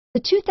The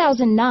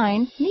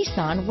 2009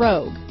 Nissan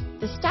Rogue.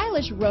 The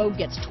stylish Rogue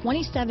gets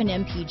 27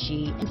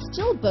 mpg and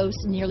still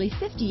boasts nearly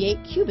 58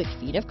 cubic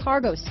feet of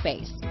cargo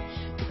space.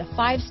 With a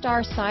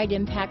 5-star side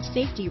impact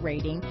safety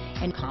rating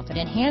and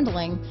confident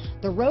handling,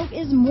 the Rogue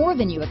is more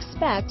than you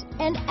expect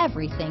and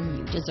everything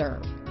you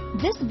deserve.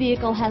 This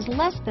vehicle has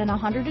less than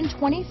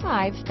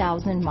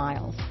 125,000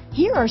 miles.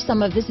 Here are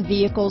some of this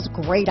vehicle's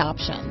great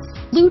options: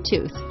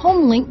 Bluetooth,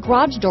 HomeLink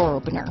garage door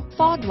opener,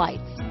 fog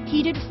lights,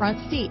 heated front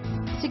seats,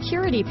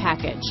 security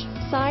package,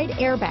 side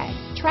airbag,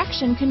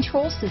 traction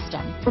control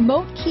system,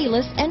 remote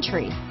keyless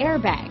entry,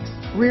 airbags,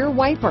 rear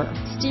wiper,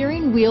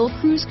 steering wheel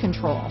cruise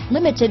control,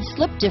 limited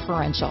slip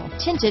differential,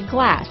 tinted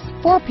glass,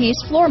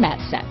 4-piece floor mat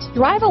set.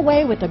 Drive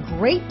away with a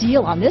great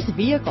deal on this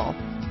vehicle.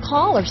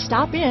 Call or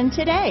stop in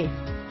today.